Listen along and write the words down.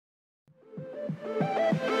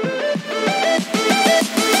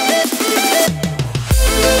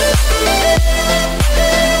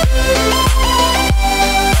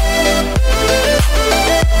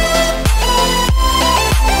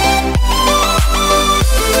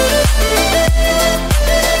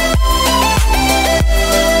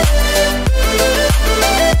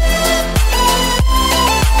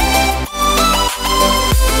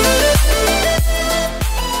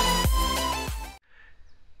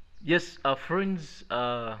Yes, friends,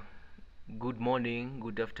 good morning,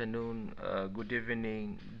 good afternoon, good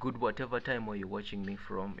evening, good whatever time where you're watching me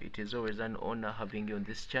from. It is always an honor having you on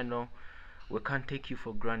this channel. We can't take you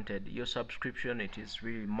for granted. Your subscription, it is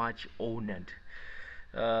really much honored.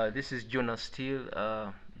 This is Jonas Steele,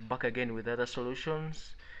 back again with other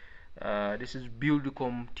solutions. This is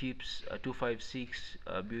Buildcom Tips 256,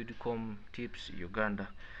 Buildcom Tips Uganda.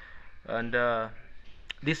 And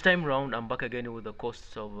this time round, I'm back again with the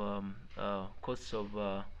costs of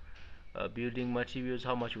building materials.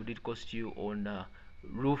 How much would it cost you on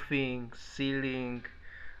roofing, ceiling,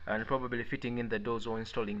 and probably fitting in the doors or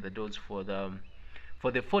installing the doors for the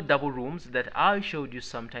 4 double rooms that I showed you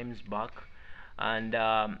sometimes back. And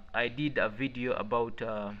I did a video about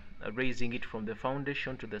raising it from the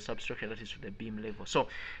foundation to the substructure, that is to the beam level. So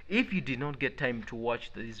if you did not get time to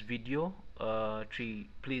watch this video,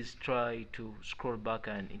 please try to scroll back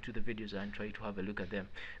and into the videos and try to have a look at them,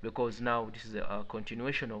 because now this is a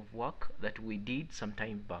continuation of work that we did some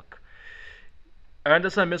time back. I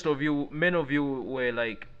understand many of you were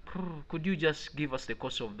like, could you just give us the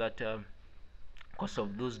cost of that, cost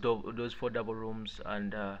of those 4 double rooms?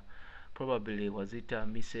 And probably was it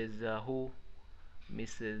Mrs. Who?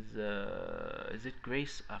 Mrs. Is it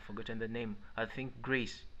Grace? I've forgotten the name. I think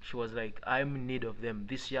Grace. She was like, I'm in need of them.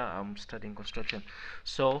 This year I'm starting construction.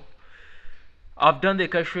 So I've done the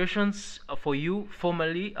calculations for you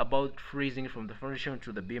formally about raising from the foundation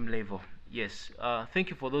to the beam level. Yes. Thank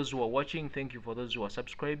you for those who are watching. Thank you for those who are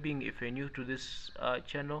subscribing. If you're new to this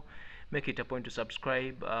channel, make it a point to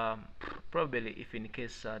subscribe, probably if in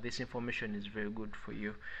case this information is very good for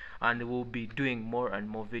you. And we'll be doing more and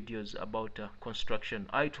more videos about construction.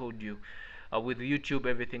 I told you, with YouTube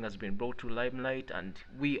everything has been brought to limelight, and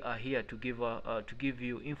we are here to give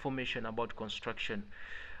you information about construction,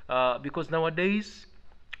 because nowadays,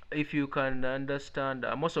 if you can understand,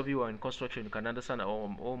 most of you are in construction, you can understand,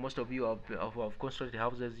 or most of you have constructed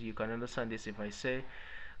houses, you can understand this if I say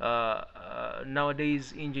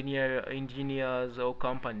nowadays engineers or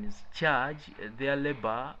companies charge their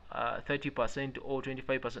labor 30% or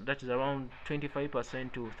 25%, that is around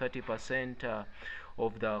 25% to 30%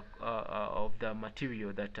 of the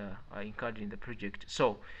material that are incurred in the project.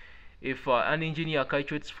 So if an engineer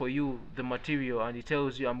calculates for you the material and he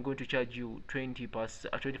tells you, I'm going to charge you 20%,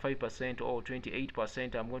 25% or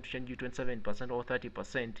 28%, I'm going to charge you 27% or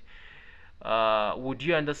 30%, would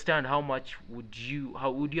you understand how much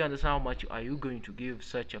understand how much are you going to give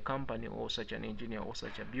such a company or such an engineer or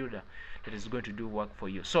such a builder that is going to do work for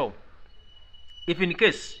you? So if in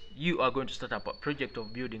case you are going to start up a project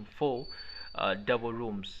of building 4 double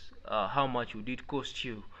rooms, how much would it cost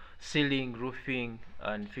you? Ceiling, roofing,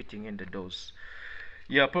 and fitting in the doors.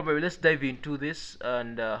 Yeah, probably let's dive into this,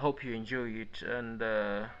 and hope you enjoy it, and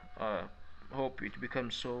hope it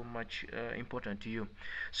becomes so much important to you.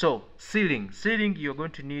 So ceiling, you're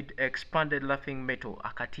going to need expanded lathing metal,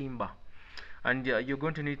 akatimba, and you're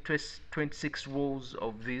going to need 26 rolls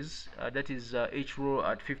of these. That is each roll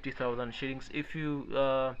at 50,000 shillings. If you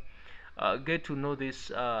get to know this,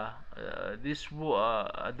 the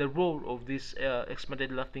roll of this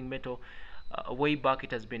expanded lathing metal, way back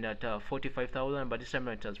it has been at 45,000, but this time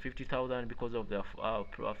it has 50,000 because of the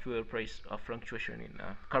fuel price fluctuation in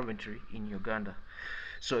currently in Uganda.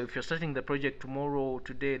 So if you're starting the project tomorrow,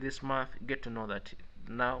 today, this month, get to know that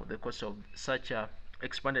now the cost of such a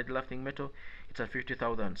expanded lathing metal, it's at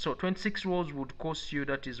 50,000. So 26 rolls would cost you,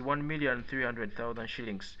 that is 1,300,000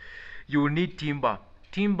 shillings. You will need timber.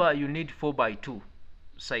 You need 4x2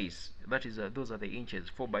 size. That is those are the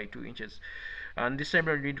inches, 4x2 inches. And this time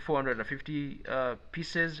you need 450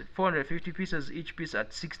 pieces. 450 pieces, each piece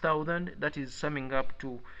at 6,000. That is summing up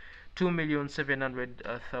to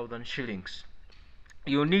 2,700,000 shillings.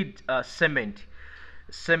 You need cement.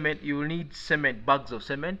 You will need cement, bags of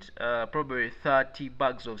cement, probably 30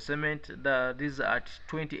 bags of cement. These are at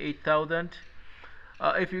 28,000.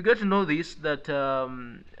 If you get to know this, that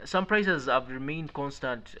some prices have remained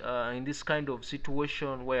constant in this kind of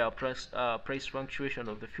situation where price fluctuation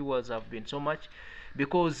of the fuels have been so much,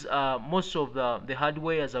 because most of the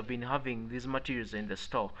hardwares have been having these materials in the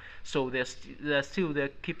store, so they're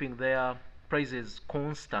keeping their prices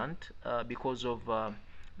constant because of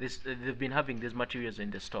they've been having these materials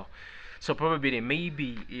in the store. So probably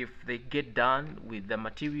maybe if they get done with the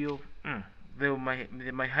material, they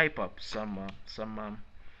might hype up some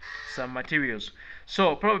materials.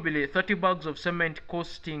 So probably 30 bags of cement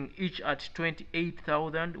costing each at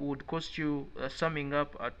 28,000 would cost you summing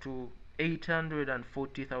up at to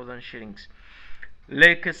 840,000 shillings.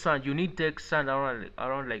 Lake sand, you need take sand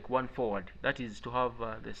around like 1 forward. That is to have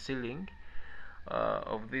the ceiling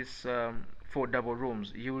of this 4 double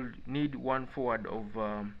rooms. You will need 1 forward of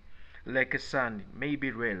lake sand,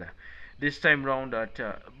 maybe rail. This time round at,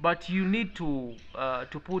 but you need to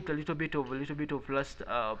put a little bit of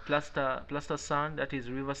plaster sand, that is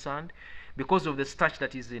river sand, because of the starch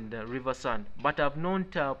that is in the river sand. But I've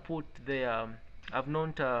not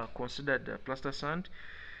considered plaster sand.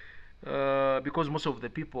 Because most of the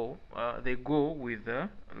people they go with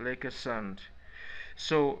lake sand.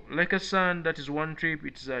 So lake sand, that is one trip,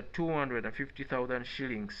 it's 250,000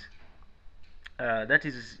 shillings. That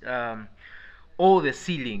is all the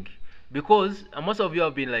ceiling, because most of you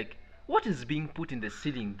have been like, what is being put in the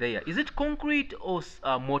ceiling there? Is it concrete or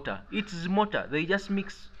mortar? It is mortar. They just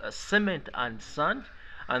mix cement and sand,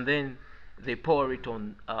 and then they pour it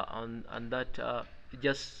on that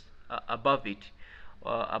just above it,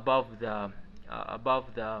 above the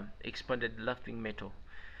expanded lathing metal.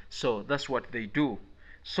 So that's what they do.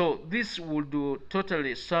 So this would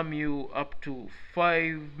totally sum you up to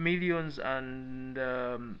 5 millions and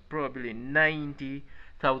probably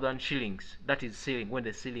 90,000 shillings. That is ceiling, when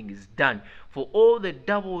the ceiling is done for all the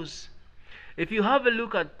doubles. If you have a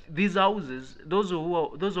look at these houses, those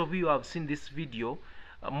of you who have seen this video,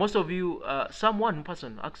 most of you, one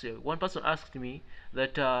person asked me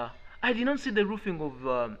that I did not see the roofing of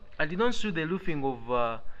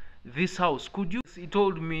this house. Could you? He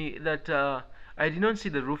told me that I did not see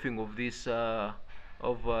the roofing of this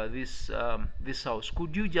this house.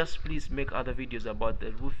 Could you just please make other videos about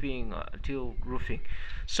the roofing, till roofing?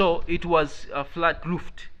 So it was flat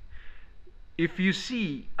roofed. If you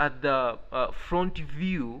see at the front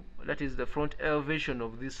view, that is the front elevation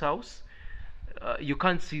of this house, you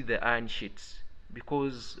can't see the iron sheets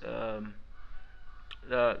because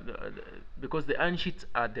the iron sheets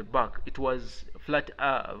are at the back. It was flat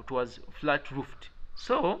roofed.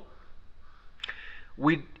 So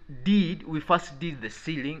we first did the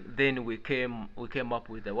ceiling, then we came up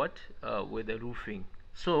with the with the roofing.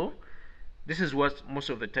 So this is what most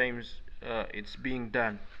of the times it's being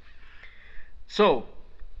done. So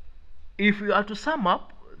if we are to sum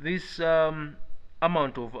up this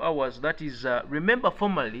amount of hours, that is remember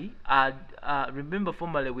formerly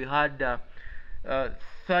we had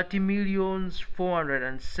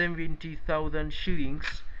 30,470,000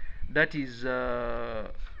 shillings. That is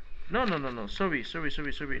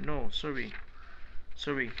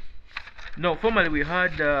formerly we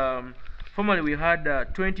had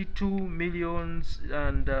 22 millions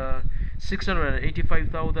and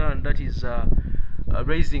 685,000. That is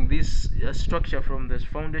raising this structure from the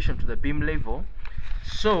foundation to the beam level.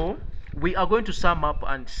 So we are going to sum up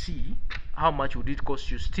and see how much would it cost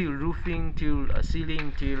you, till roofing, till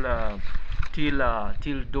ceiling, till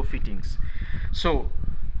door fittings. So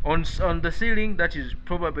on the ceiling, that is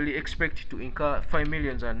probably expected to incur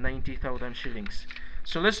 5,090,000 shillings.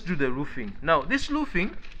 So let's do the roofing now. These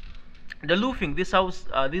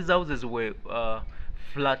houses were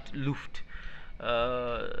flat roofed.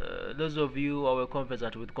 Those of you who are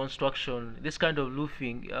conversant with construction, this kind of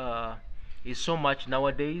roofing is so much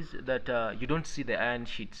nowadays that you don't see the iron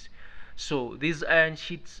sheets. So these iron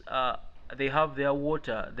sheets, they have their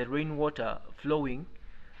water, the rainwater flowing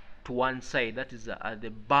to one side, that is at the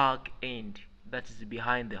back end, that is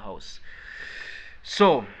behind the house.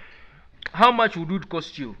 So how much would it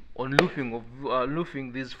cost you on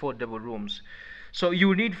roofing these 4 double rooms? So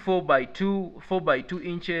you need 4 by 2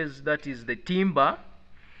 inches, that is the timber,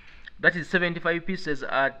 that is 75 pieces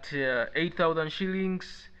at 8,000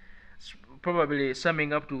 shillings, probably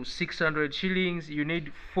summing up to 600 shillings. You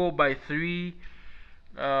need 4 by 3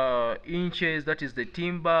 inches, that is the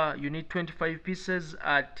timber. You need 25 pieces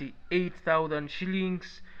at 8,000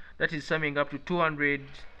 shillings, that is summing up to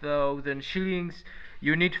 200,000 shillings.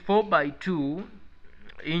 You need 4 by 2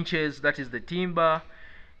 inches, that is the timber.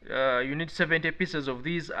 You need 70 pieces of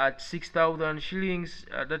these at 6,000 shillings,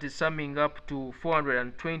 that is summing up to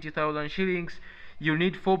 420,000 shillings. You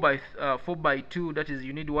need 4 by 2, that is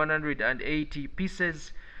you need 180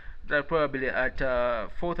 pieces, that probably at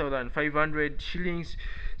 4,500 shillings,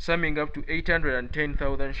 summing up to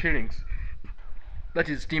 810,000 shillings. That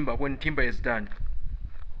is timber, when timber is done.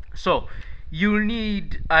 So you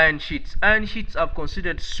need iron sheets. Iron sheets I've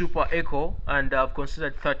considered super eco, and I've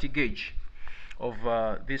considered 30 gauge. of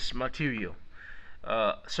this material.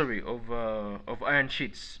 Sorry, of iron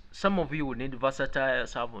sheets. Some of you will need versatile,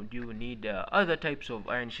 some of you will need other types of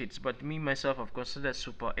iron sheets, but me myself I've considered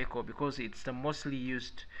super eco because it's the mostly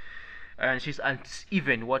used iron sheets, and it's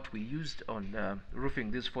even what we used on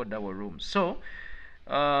roofing these 4 double rooms. So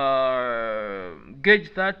gauge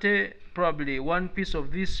 30, probably one piece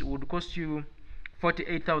of this would cost you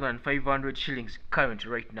 48,500 shillings current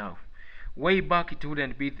right now. Way back it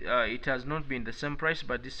wouldn't be, it has not been the same price,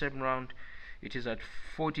 but this time round it is at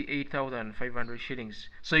 48,500 shillings.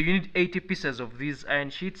 So you need 80 pieces of these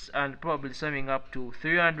iron sheets, and probably summing up to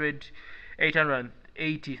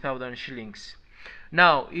 880,000 shillings.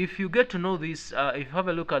 Now if you get to know this, if you have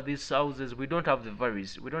a look at these houses, we don't have the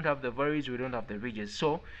varies, we don't have the ridges,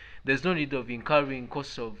 so there's no need of incurring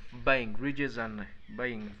costs of buying ridges and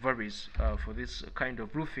buying varies for this kind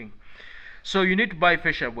of roofing. So you need to buy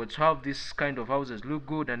fascia boards to have this kind of houses look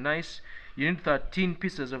good and nice. You need 13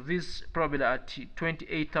 pieces of this, probably at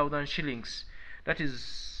 28,000 shillings. That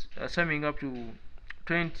is summing up to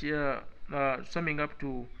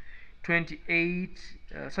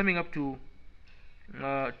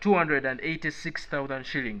 286,000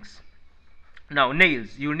 shillings. Now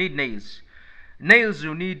nails, you need nails. Nails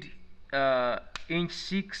you need inch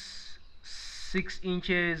 6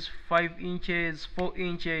 inches, 5 inches, 4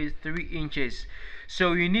 inches, 3 inches.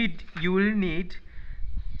 So you will need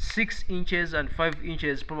 6 inches and 5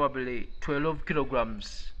 inches, probably 12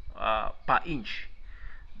 kilograms per inch.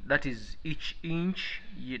 That is each inch,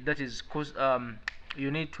 you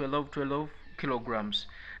need 12 kilograms.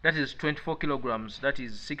 That is 24 kilograms. That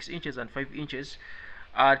is 6 inches and 5 inches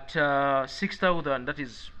at 6,000. That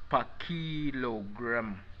is per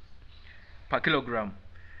kilogram.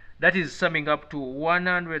 That is summing up to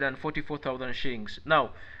 144,000 shillings.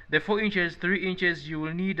 Now the 4 inches, 3 inches, you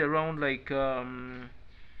will need around like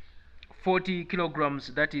 40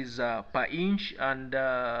 kilograms. That is per inch, and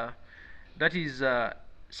that is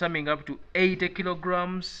summing up to 80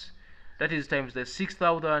 kilograms. That is times the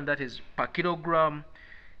 6,000. That is per kilogram,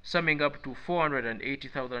 summing up to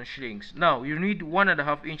 480,000 shillings. Now you need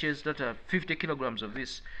 1.5 inches, that are 50 kilograms of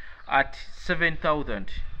this at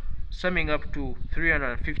 7,000, summing up to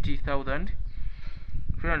 350,000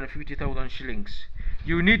 shillings.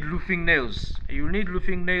 You need roofing nails.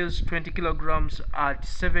 20 kilograms at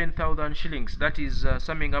 7,000 shillings. That is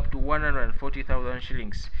summing up to 140,000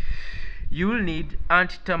 shillings. You will need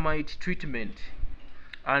anti-termite treatment,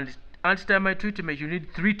 and anti-termite treatment you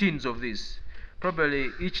need 3 tins of this, probably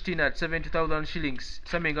each tin at 70,000 shillings,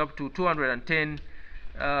 summing up to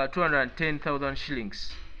 210,000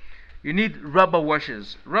 shillings. You need rubber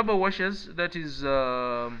washers. That is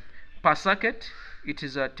per socket it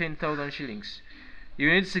is 10,000 shillings. You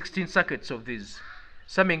need 16 sockets of these,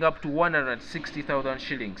 summing up to 160,000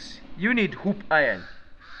 shillings. You need hoop iron.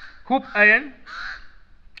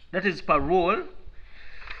 That is per roll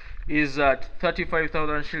is at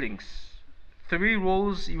 35,000 shillings. 3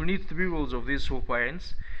 rolls, you need 3 rolls of these hoop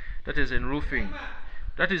irons. That is in roofing.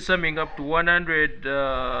 That is summing up to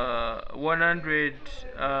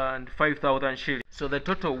 105,000 shillings. So the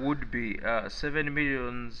total would be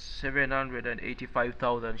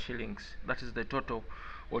 7,785,000 shillings. That is the total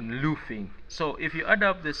on roofing. So if you add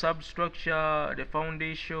up the substructure, the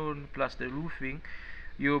foundation plus the roofing,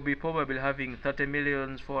 you'll be probably having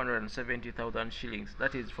 30,470,000 shillings.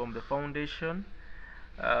 That is from the foundation,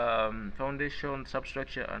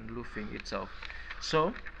 substructure, and roofing itself.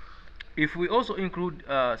 So if we also include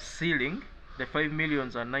ceiling, the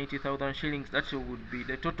 5,090,000 shillings, that would be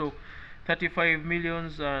the total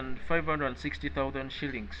 35,560,000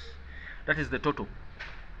 shillings. That is the total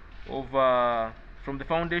of from the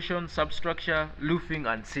foundation, substructure, roofing,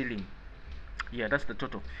 and ceiling. Yeah, that's the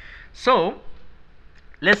total. So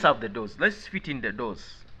let's have the doors. Let's fit in the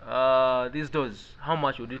doors. These doors, how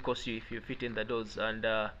much would it cost you if you fit in the doors? And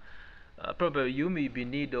probably you may be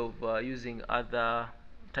in need of using other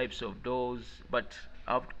types of doors, but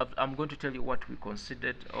I'm going to tell you what we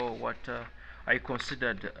considered, or what I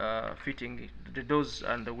considered fitting the doors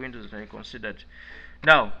and the windows that I considered.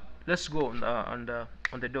 Now let's go on the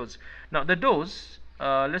doors. Now the doors,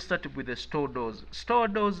 let's start with the store doors. Store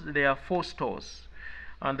doors, there are 4 stores,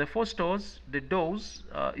 and the 4 stores, the doors,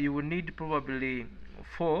 you will need probably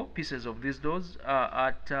 4 pieces of these doors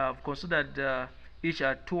at considered each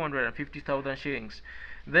at 250,000 shillings.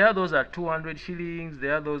 There are those at 200 shillings,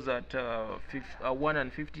 there are those at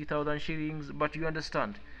 150,000 shillings, but you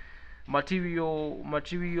understand, material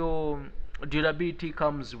durability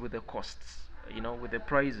comes with the costs, with the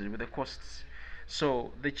prices, with the costs.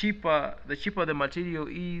 So the cheaper the material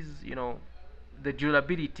is, the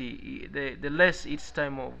durability, the less its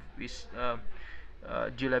time of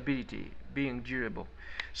durability, being durable.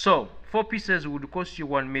 So 4 pieces would cost you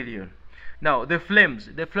 1 million. Now the flames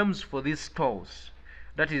for these stores,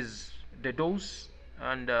 that is the doors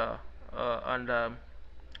and the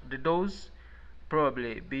doors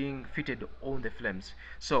probably being fitted on the flames.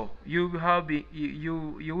 So you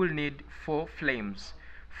will need 4 flames,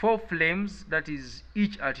 that is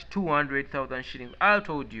each at 200,000 shillings. I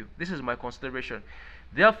told you this is my consideration.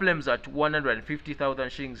 Their flames at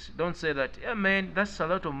 150,000 shillings. Don't say that, yeah man, that's a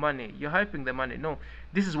lot of money, you're hyping the money. No,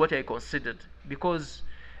 this is what I considered, because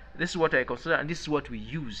this is what I considered and this is what we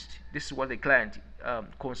used. This is what the client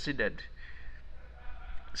considered.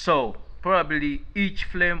 So probably each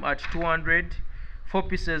flame at 200, 4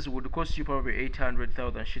 pieces would cost you probably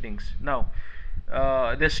 800,000 shillings. Now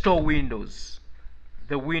the store windows,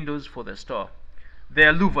 the windows for the store, they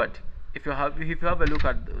are louvered. If you have a look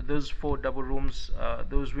at those 4 double rooms,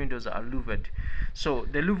 those windows are louvered. So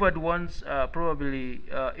the louvered ones, probably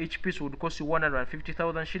each piece would cost you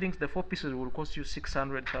 150,000 shillings. The 4 pieces will cost you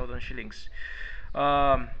 600,000 shillings.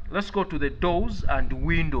 Let's go to the doors and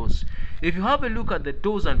windows. If you have a look at the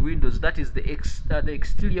doors and windows, that is the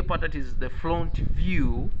exterior part, that is the front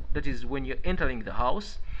view, that is when you're entering the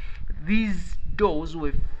house. These doors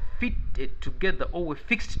were fitted together, or were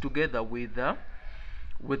fixed together with the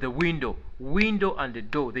window and the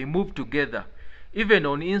door. They move together. Even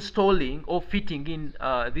on installing or fitting in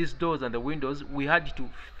these doors and the windows, we had to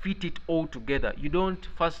fit it all together. You don't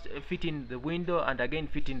first fit in the window and again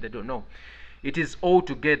fit in the door. No, it is all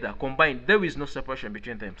together, combined. There is no separation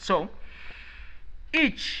between them. So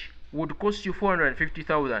each would cost you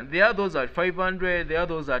 450,000. The others at 500, the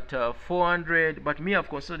others at 400, but me, I've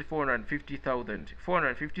considered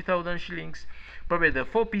 450,000 shillings. Probably the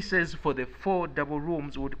 4 pieces for the 4 double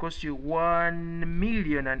rooms would cost you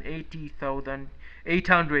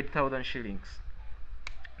 1,080,800 shillings.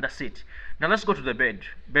 That's it. Now let's go to the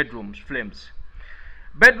bedrooms flames.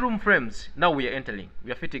 Bedroom frames. Now we are entering.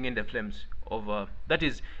 We are fitting in the flames of that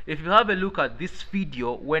is, if you have a look at this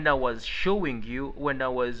video, when I was showing you, when I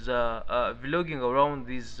was vlogging around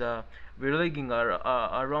these around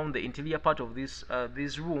the interior part of these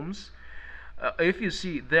rooms, if you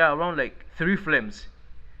see, there are around like 3 flames.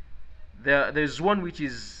 There's one which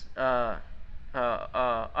is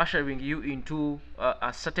ushering you into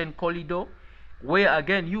a certain corridor, where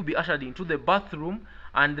again you'll be ushered into the bathroom,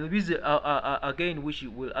 and there is again which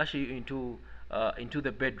will usher you into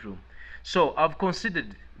the bedroom. So I've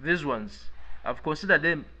considered these ones. I've considered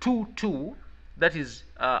them 2 that is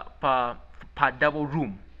per double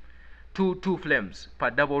room. 2 flames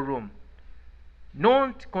per double room.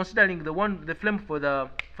 Not considering the flame for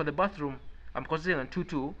the bathroom. I'm considering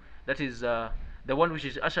 2 that is the one which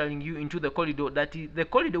is ushering you into the corridor, that is the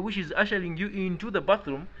corridor which is ushering you into the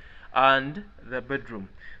bathroom and the bedroom.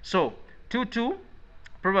 So 2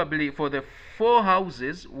 probably for the 4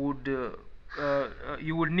 houses would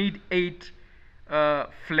you would need 8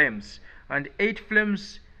 flames, and 8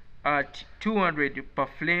 flames at 200 per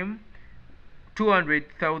flame,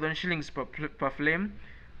 200,000 shillings per flame,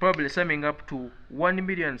 probably summing up to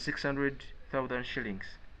 1,600,000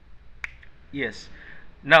 shillings. Yes.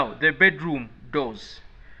 Now the bedroom doors,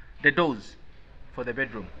 the doors for the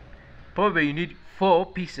bedroom, probably you need 4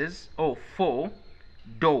 pieces or 4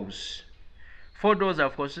 doors. 4 doors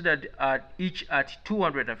I've considered each at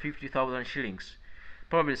 250,000 shillings,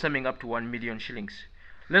 probably summing up to 1 million shillings.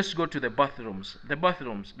 Let's go to the bathrooms. The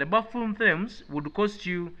bathroom frames would cost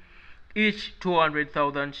you each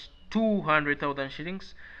 200,000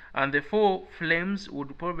 shillings, and the 4 flames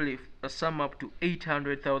would probably sum up to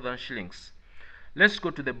 800,000 shillings. Let's go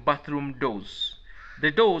to the bathroom doors. The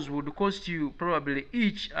doors would cost you probably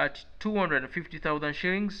each at 250,000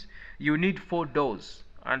 shillings. You need 4 doors,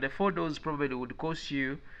 and the 4 doors probably would cost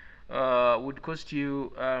you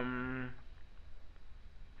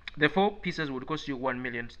the 4 pieces would cost you 1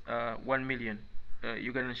 million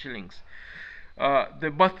Ugandan shillings.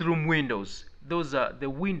 The bathroom windows, those are the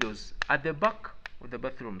windows at the back of the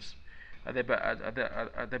bathrooms, at the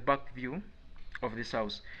back view of this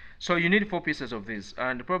house. So you need 4 pieces of these,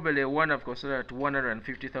 and probably one I've considered at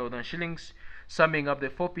 150,000 shillings, summing up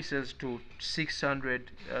the 4 pieces to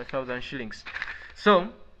 600,000 shillings.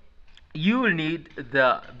 So you will need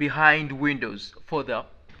the behind windows for the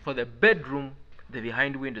bedroom, the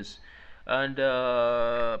behind windows, and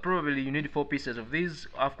probably you need 4 pieces of these.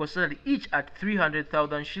 I've considered each at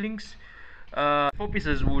 300,000 shillings. 4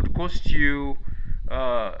 pieces would cost you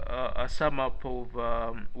a sum up of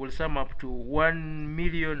will sum up to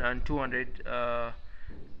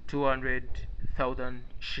 1,200,000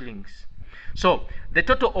 shillings. So the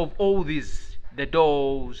total of all these, the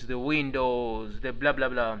doors, the windows, the blah blah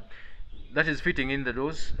blah, that is fitting in the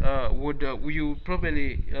doors, would you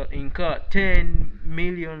probably incur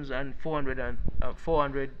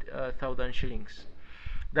 10,400,000 shillings.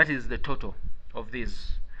 That is the total of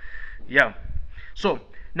this. Yeah. So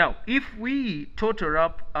now, if we total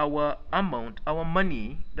up our amount, our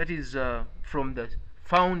money, that is from the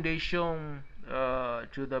foundation to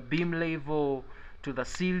the beam level, to the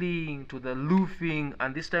ceiling, to the roofing,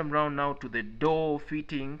 and this time round now to the door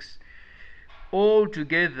fittings, all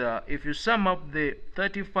together, if you sum up the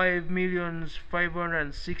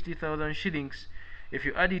 35,560,000 shillings, if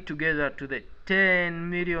you add it together to the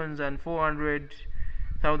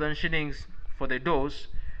 10,400,000 shillings for the doors,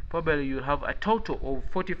 probably you have a total of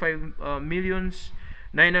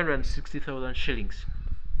 45,960,000 shillings.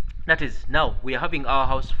 That is, now we are having our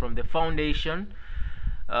house from the foundation,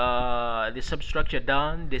 the substructure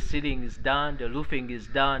done, the ceiling is done, the roofing is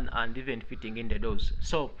done, and even fitting in the doors.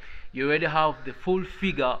 So you already have the full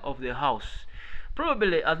figure of the house.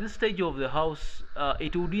 Probably at this stage of the house,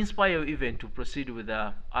 it would inspire you even to proceed with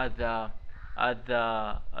the other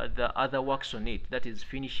works on it. That is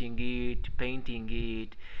finishing it, painting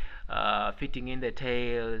it, fitting in the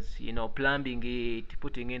tiles, plumbing it,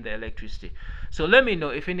 putting in the electricity. So let me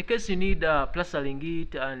know if in case you need plastering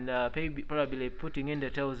it and probably putting in the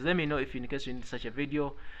tiles. Let me know if in case you need such a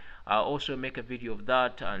video. I'll also make a video of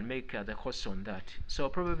that and make the costs on that. So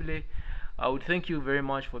probably I would thank you very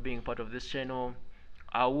much for being part of this channel.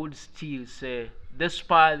 I would still say,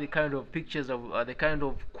 despite the kind of pictures of the kind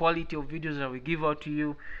of quality of videos that we give out to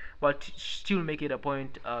you, but still make it a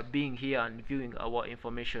point being here and viewing our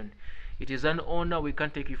information. It is an honor. We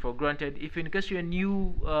can't take it for granted. If in case you're a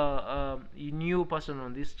new person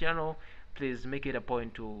on this channel, please make it a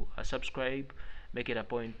point to subscribe, make it a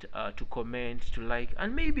point to comment, to like,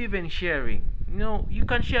 and maybe even sharing. You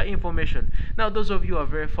can share information. Now those of you who are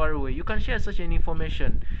very far away, you can share such an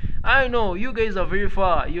information. I know you guys are very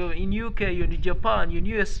far. You're in UK, you're in Japan, you're in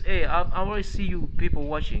USA. I always see you people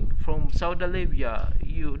watching from Saudi Arabia,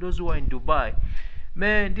 those who are in Dubai.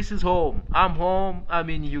 Man, this is home. I'm home. I'm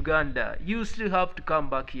in Uganda. You still have to come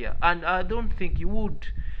back here, and I don't think you would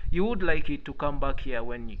like it to come back here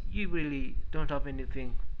when you really don't have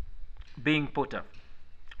anything being put up.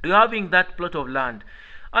 You're having that plot of land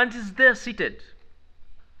and it's there seated.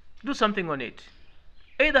 Do something on it.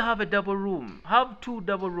 Either have a double room, have two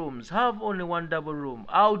double rooms, have only one double room.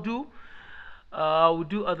 I'll do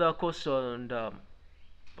other costs on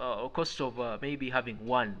cost of maybe having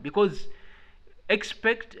one, because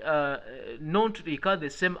expect not to incur the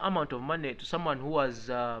same amount of money to someone who has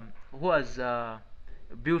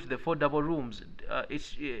built the 4 double rooms.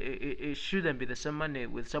 It shouldn't be the same money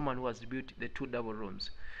with someone who has built the 2 double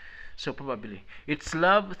rooms. So probably it's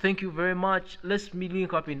love. Thank you very much. Let's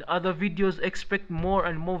link up in other videos. Expect more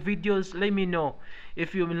and more videos. Let me know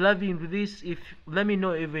if you're loving this. Let me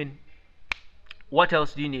know even what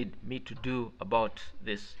else do you need me to do about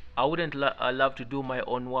this. I wouldn't love to do my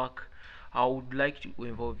own work. I would like to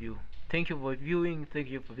involve you. Thank you for viewing. Thank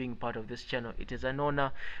you for being part of this channel. It is an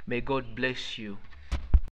honor. May God bless you.